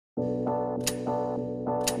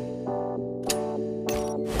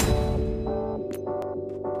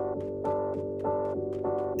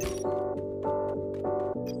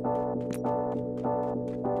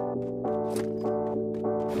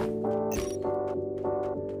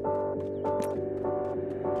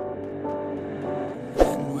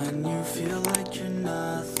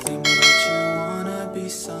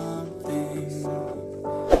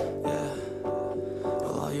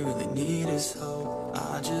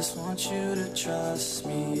want you to trust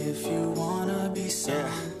me if you wanna be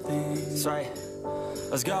something. Yeah, that's right.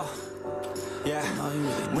 Let's go. Yeah,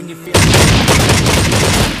 when you feel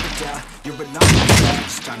you're alone,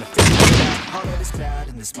 just trying to figure it out. All of this cloud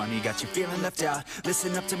and this money got you feeling left out.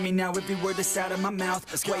 Listen up to me now, every word that's out of my mouth.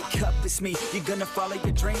 Let's wake up, it's me. You gonna follow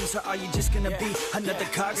your dreams, or are you just gonna be another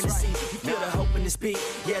cog in the scene? You feel the hope in this beat,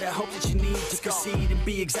 yeah, the hope that you need to proceed and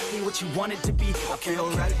be exactly what you want it to be. I feel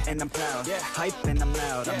right and I'm proud, hype and I'm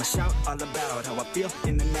loud. I'ma shout all about how I feel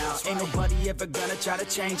in the now. Ain't nobody ever gonna try to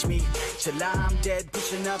change me till I'm dead,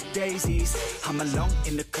 pushing up daisies. I'm alone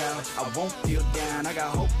in the crowd, I won't feel down. I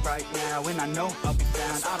got hope right now, and I know I'll be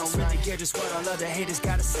found. I don't really care just what all other haters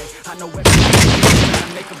gotta say. I know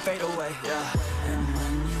everything, make them fade away. And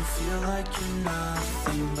when you feel like you're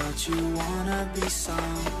nothing, but you wanna be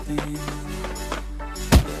something, you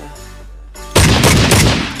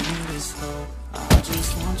need is hope. I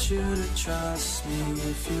just want you to trust me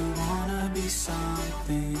if you wanna be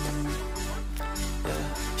something,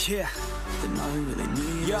 then all you really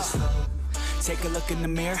need is hope. Take a look in the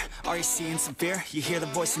mirror, are you seeing some fear? You hear the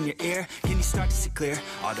voice in your ear, can you start to see clear?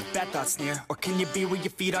 Are the bad thoughts near? Or can you be where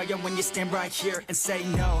your feet are, when you stand right here and say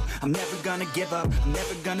no? I'm never gonna give up, I'm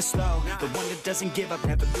never gonna slow. The one that doesn't give up,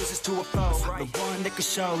 never loses to a foe. The one that could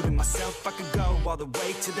show to myself I could go all the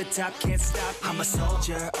way to the top, can't stop me. I'm a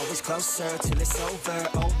soldier, always closer till it's over.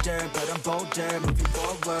 Older, but I'm bolder, moving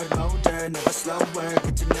forward, older, never slower.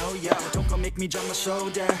 Good to know ya, don't go make me drop my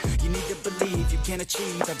shoulder. You need to believe you can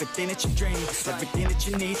achieve everything that you dream. Everything that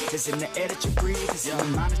you need is in the air that you breathe, is in the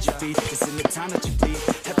mind that you feed, is in the time that you bleed.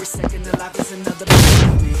 Every second of life is another piece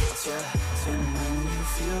of me. And when you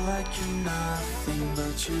feel like you're nothing,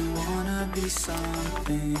 but you wanna be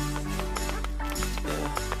something,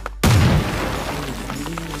 all you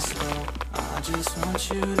need is hope. I just want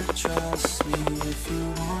you to trust me if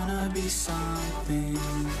you wanna be something.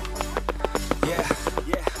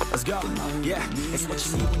 Let's go. It's what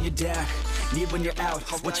you need when you're down, need when you're out,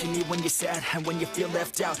 what you need when you're sad, and when you feel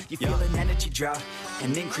left out. You feel an energy drought,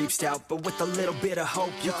 and then creeps out. But with a little bit of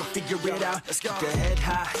hope, you can figure it out. Keep your head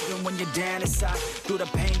high, even when you're down inside. Through the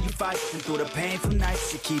pain you fight, and through the painful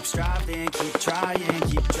nights, you keep striving, keep trying,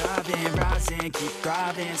 keep driving, rising, keep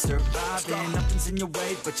thriving, surviving. Nothing's in your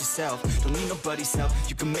way but yourself, don't need nobody's help.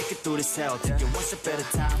 You can make it through this hell, take it one step at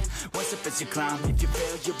a time, one step as you climb. If you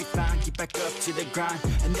fail, you'll be fine, get back up to the grind,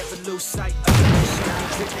 and never lose sight of the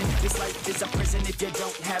mission. This life is a prison if you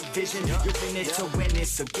don't have vision. You're in it to win it,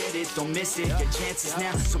 so get it, don't miss it. Your chances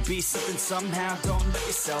now, so be something somehow. Don't let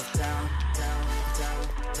yourself down.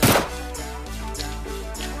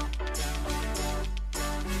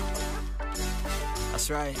 That's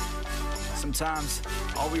right. Sometimes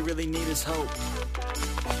all we really need is hope.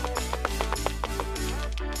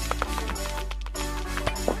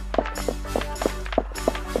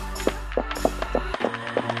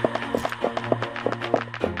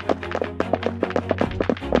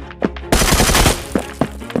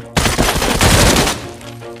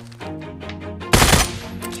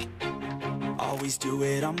 Always do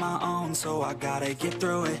it on my own, so I gotta get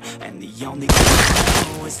through it. And the only thing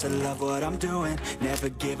I know is to love what I'm doing. Never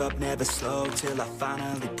give up, never slow, till I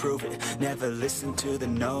finally prove it. Never listen to the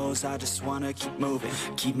no's, I just wanna keep moving.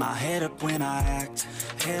 Keep my head up when I act,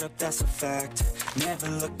 head up, that's a fact. Never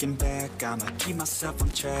looking back, I'ma keep myself on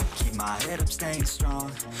track. Keep my head up, staying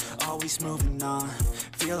strong, always moving on.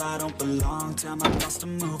 Feel I don't belong, tell my thoughts to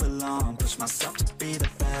move along. Push myself to be the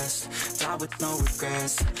best, die with no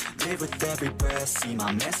regrets. Live with every breath, see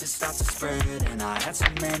my message start to spread. And I had so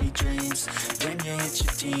many dreams, when you hit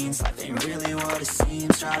your teens, life ain't really what it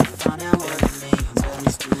seems. Try to find out what it means,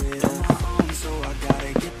 always do it on my own, so I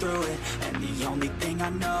gotta get through it. And the only thing I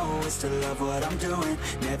know is to love what I'm doing.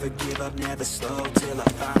 Never give up, never slow, till I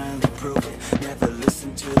finally prove it. Never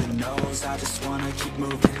listen to the no's, I just wanna keep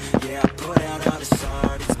moving. Yeah, I put out all this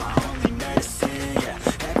art, it's my only medicine. Yeah,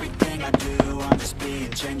 everything I do, I'm just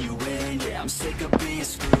being genuine. Yeah, I'm sick of being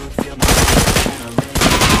screwed, feel my adrenaline.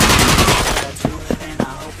 And I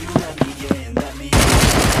hope you let me in, let me in.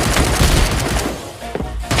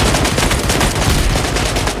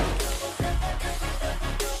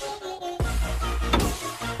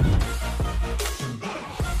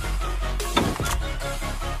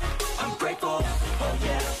 I'm grateful, oh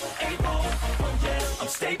yeah, able, oh yeah, I'm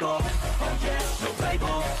stable, oh yeah, no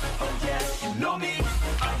label, oh yeah, you know me,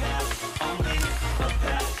 I have only a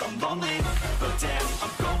path, I'm lonely, but damn,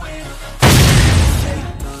 I'm going.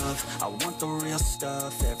 I want the real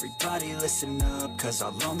stuff, everybody listen up, cause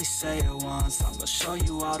I'll only say it once. I'm gonna show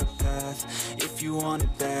you all the path, if you want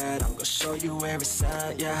it bad. I'm gonna show you where it's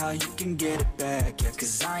at, yeah, how you can get it back. Yeah,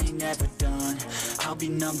 cause I ain't never done, I'll be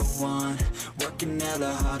number one. Working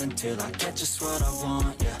hella hard until I get just what I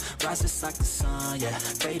want, yeah. Rises like the sun, yeah,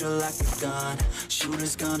 fatal like a gun.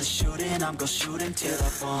 Shooter's gonna shoot and I'm gonna shoot until I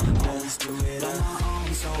fall. Always do it on my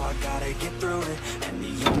own, so I gotta get through it. And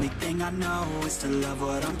the only thing I know is to love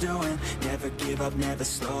what I'm doing. Never give up, never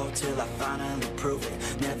slow, till I finally prove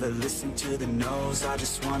it. Never listen to the no's, I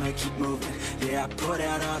just wanna keep moving. Yeah, I put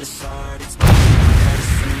out all this art, it's my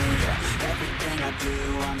medicine, yeah. Everything I do,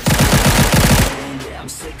 I'm just yeah, I'm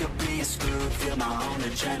sick of being screwed, feel my own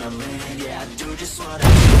adrenaline. Yeah, I do just what I do.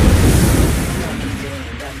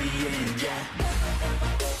 Let me in, yeah.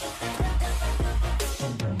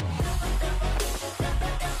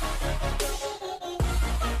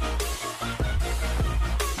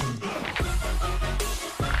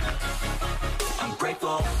 I'm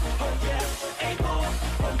grateful, oh yeah, able,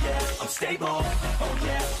 oh yeah, I'm stable, oh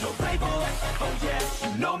yeah, no label, oh yeah,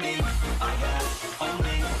 you know me, I have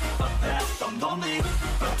only a path, I'm lonely,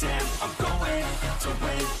 but damn, I'm going to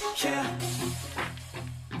win, yeah.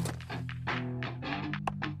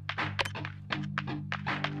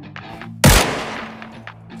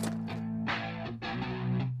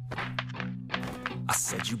 I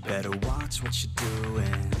said you better watch what you're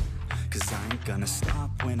doing, cause I ain't gonna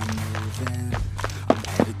stop when I'm moving. I'm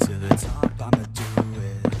headed to the top, I'ma do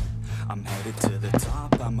it. I'm headed to the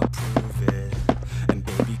top, I'ma prove it. And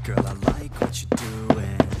baby girl, I like what you're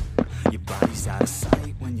doing. Your body's out of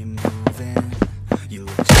sight when you're moving. You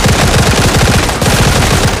look just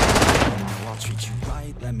you know I'll treat you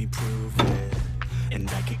right, let me prove it. And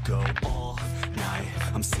I could go all night,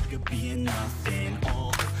 I'm sick of being nothing.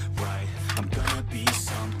 All right, I'm gonna be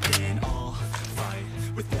something. All right,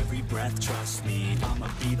 with every breath, trust me, I'ma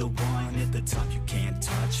be the one at the top, you can't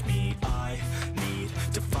touch me. I need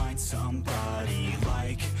to find somebody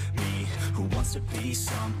like me, who wants to be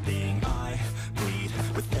something. I bleed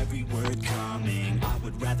with every word coming, I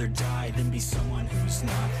would rather die than be someone who's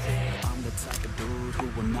nothing. I'm the type of dude who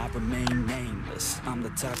will not remain nameless. I'm the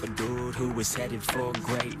type of dude who is headed for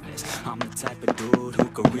greatness. I'm the type of dude who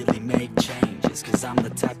could really make changes, cause I'm the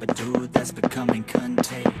type of dude that's becoming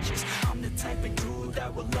contagious. I'm the type of dude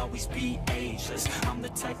that will always be ageless. I'm the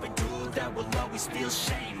type of dude that will always feel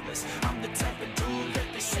shameless. I'm the type of dude that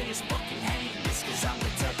they say is fucking heinous, cause I'm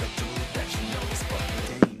the type of dude that you know is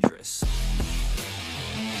fucking dangerous.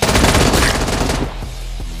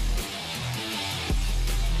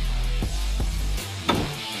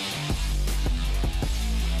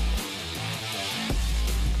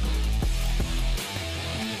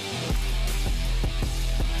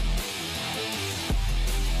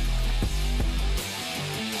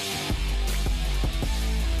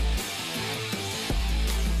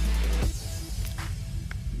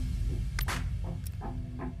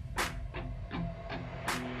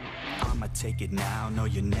 Take it now, no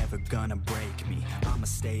you're never gonna break me. I'ma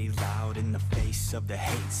stay loud in the face of the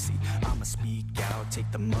hate. See, I'ma speak out, take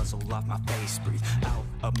the muzzle off my face. Breathe out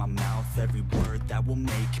of my mouth every word that will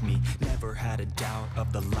make me. Never had a doubt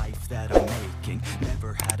of the life that I'm making.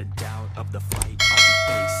 Never had a doubt of the fight I'll be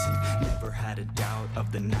facing. Never had a doubt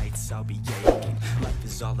of the nights I'll be aching. Life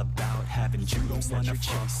is all about having dreams that you're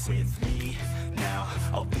chasing. With me now,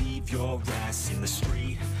 I'll leave your ass in the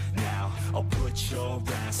street. Now, I'll put your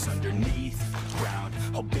ass underneath ground.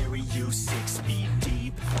 I'll bury you 6 feet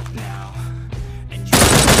deep now. And you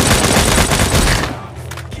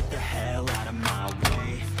get the hell out of my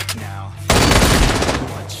way now.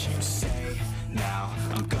 What you say now,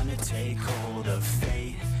 I'm gonna take hold of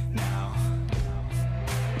fate now.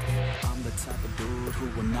 I'm the type of dude who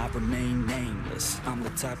will not remain nameless. I'm the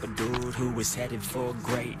type of dude who is headed for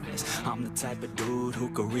greatness. I'm the type of dude who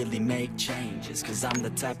could really make changes, cause I'm the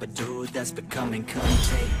type of dude that's becoming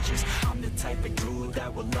contagious. I'm the type of dude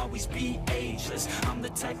that will always be ageless. I'm the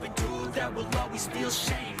type of dude that will always feel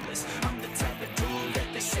shameless. I'm the type of dude that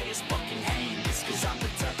they say is fucking